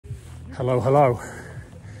Hello, hello.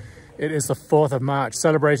 It is the 4th of March,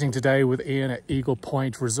 celebrating today with Ian at Eagle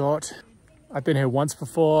Point Resort. I've been here once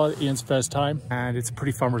before, Ian's first time, and it's a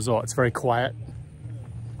pretty fun resort. It's very quiet.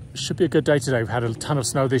 Should be a good day today. We've had a ton of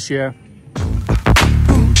snow this year.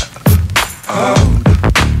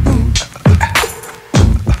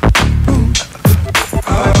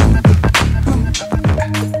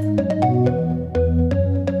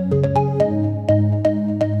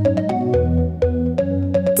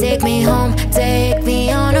 Take me home, take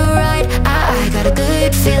me on a ride. I got a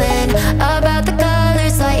good feeling about the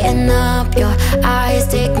colors lighting up your eyes.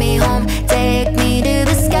 Take me home, take me to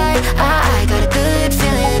the sky. I got a good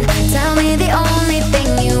feeling. Tell me the only thing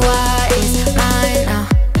you are is mine now.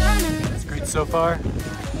 It's great so far.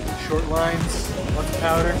 Short lines, lots of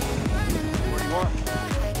powder. What do you want?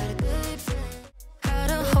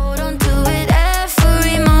 Gotta hold on to it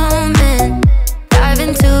every moment. Dive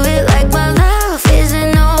into it like my love is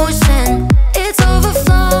an ocean. It's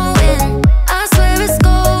overflowing. I swear it's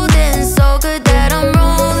golden. So good that I'm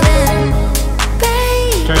rolling.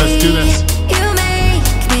 Baby, Okay, let's do this. you make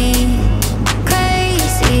me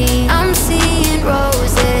crazy. I'm seeing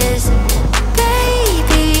roses.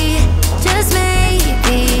 Baby, just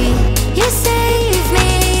maybe you save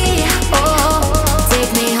me. Oh,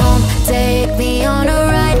 take me home, take me on a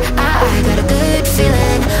ride. I got a good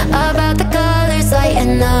feeling about the colors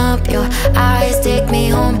lighting up your eyes. Take me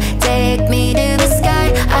home, take me to the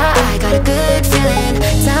sky. I got a good feeling.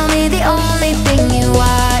 Tell me the only thing you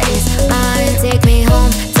are is mine. Take me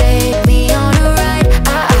home, take me on a ride.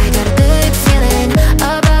 I got a good feeling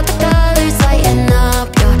about the colors lighting up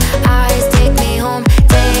your eyes. Take me home,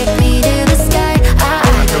 take me to the sky. I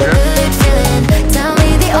got a good feeling. Tell me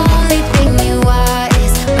the only thing you are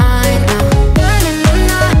is mine now. I got a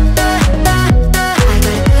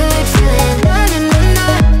good feeling.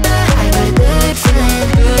 I got a good feeling.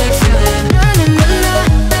 Good feeling. I got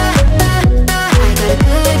a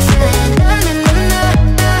good feeling.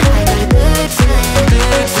 I got a good feeling.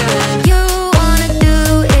 Good feeling. You wanna do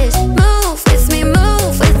is move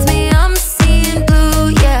with me. I'm seeing blue,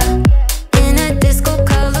 yeah. In a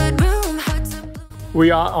disco-colored room. Hearts are blue.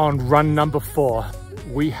 We are on run number 4.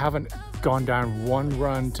 We haven't gone down one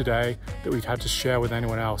run today that we've had to share with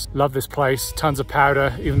anyone else. Love this place, tons of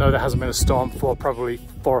powder, even though there hasn't been a storm for probably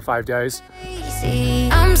 4 or 5 days.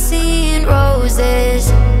 I'm seeing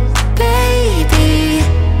roses, baby,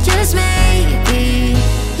 just maybe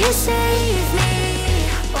you save me.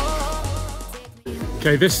 Oh.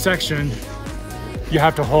 Okay, this section, you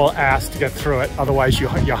have to haul ass to get through it. Otherwise you're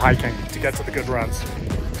hiking to get to the good runs.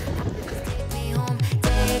 Take me home,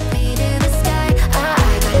 take me to the sky. I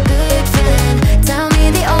got a good feeling. Tell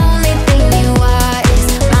me the only thing you are is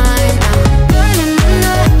mine now. I got a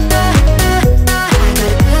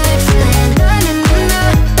good feeling. I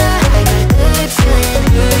got a good feeling.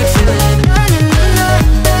 Good feeling. I got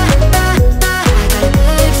a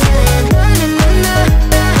good feeling. I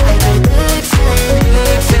got a good feeling.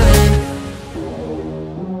 Good feeling.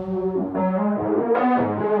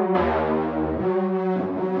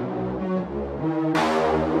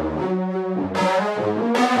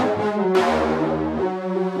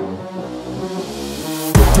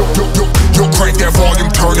 Yo, crank that volume,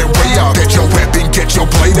 turn it way up. Get your weapon, get your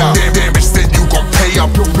blade up. Damage, then you gon' pay up.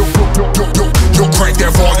 Yo, crank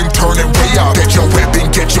that volume, turn it way up. Get your weapon,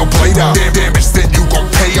 get your blade up. Damage, then you gon'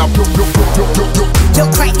 pay up. You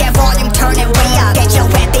crank that volume, turn it way up. Get your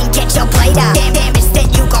weapon, get your blade up. Damage, then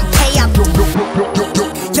you gon' pay up.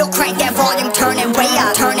 You crank that volume, turn it way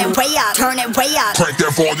up. Turn it way up. Turn it way up. Crank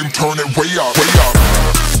that volume, turn it way up. Way up.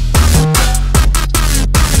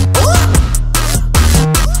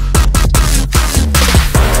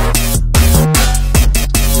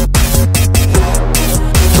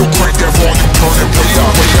 Yo, crank that volume, turn it way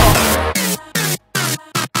up. Way up.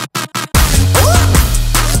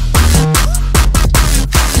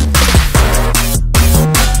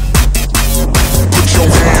 Put your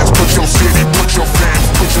hands, put your city, put your fans,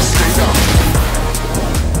 put your state up.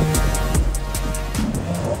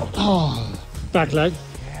 Back leg.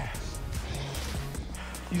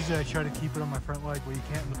 Usually I try to keep it on my front leg, but you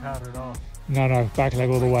can't in the powder at all. No, back leg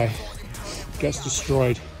all the way. Gets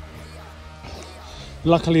destroyed.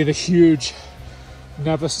 Luckily the huge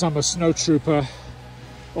Never Summer Snow Trooper,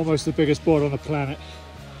 almost the biggest board on the planet,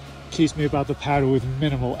 keeps me about the powder with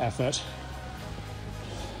minimal effort.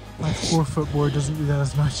 My 4-foot board doesn't do that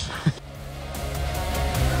as much.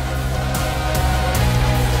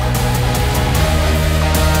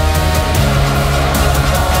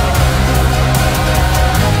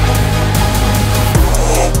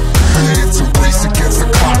 It's a race against the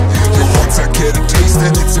clock. Your once I get a taste,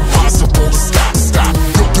 then it's impossible to stop.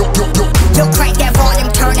 Yo,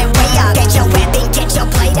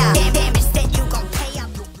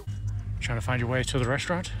 find your way to the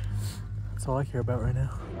restaurant. That's all I care about right now.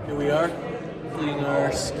 Here we are, eating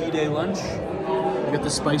our ski day lunch. We got the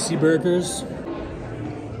spicy burgers.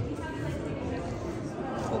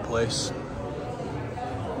 Full place.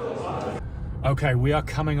 Okay, we are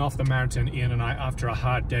coming off the mountain, Ian and I, after a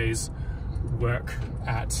hard day's work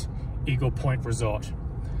at Eagle Point Resort.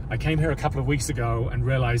 I came here a couple of weeks ago and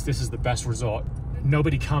realized this is the best resort.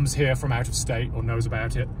 Nobody comes here from out of state or knows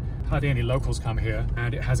about it. Hardly any locals come here,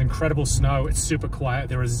 and it has incredible snow. It's super quiet.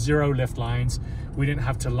 There are 0 lift lines. We didn't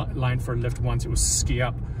have to line for a lift once. It was ski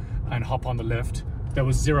up and hop on the lift. There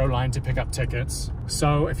was 0 line to pick up tickets.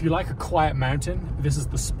 So if you like a quiet mountain, this is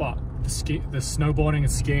the spot. The snowboarding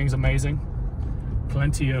and skiing is amazing.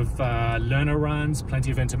 Plenty of learner runs, plenty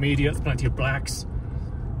of intermediates, plenty of blacks,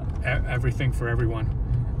 everything for everyone.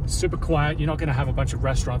 Super quiet. You're not going to have a bunch of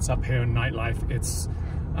restaurants up here and nightlife. It's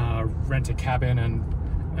rent a cabin and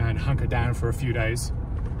hunker down for a few days.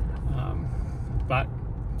 But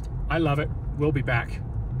I love it. We'll be back.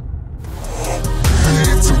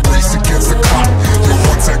 It's a race against the clock.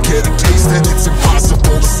 Once I get a taste, then it's impossible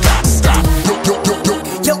to stop.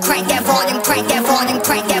 Yo, crank that volume, crank that volume,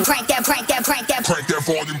 crank that, crank that, crank that, crank that. Crank that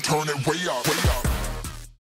volume, turn it way up.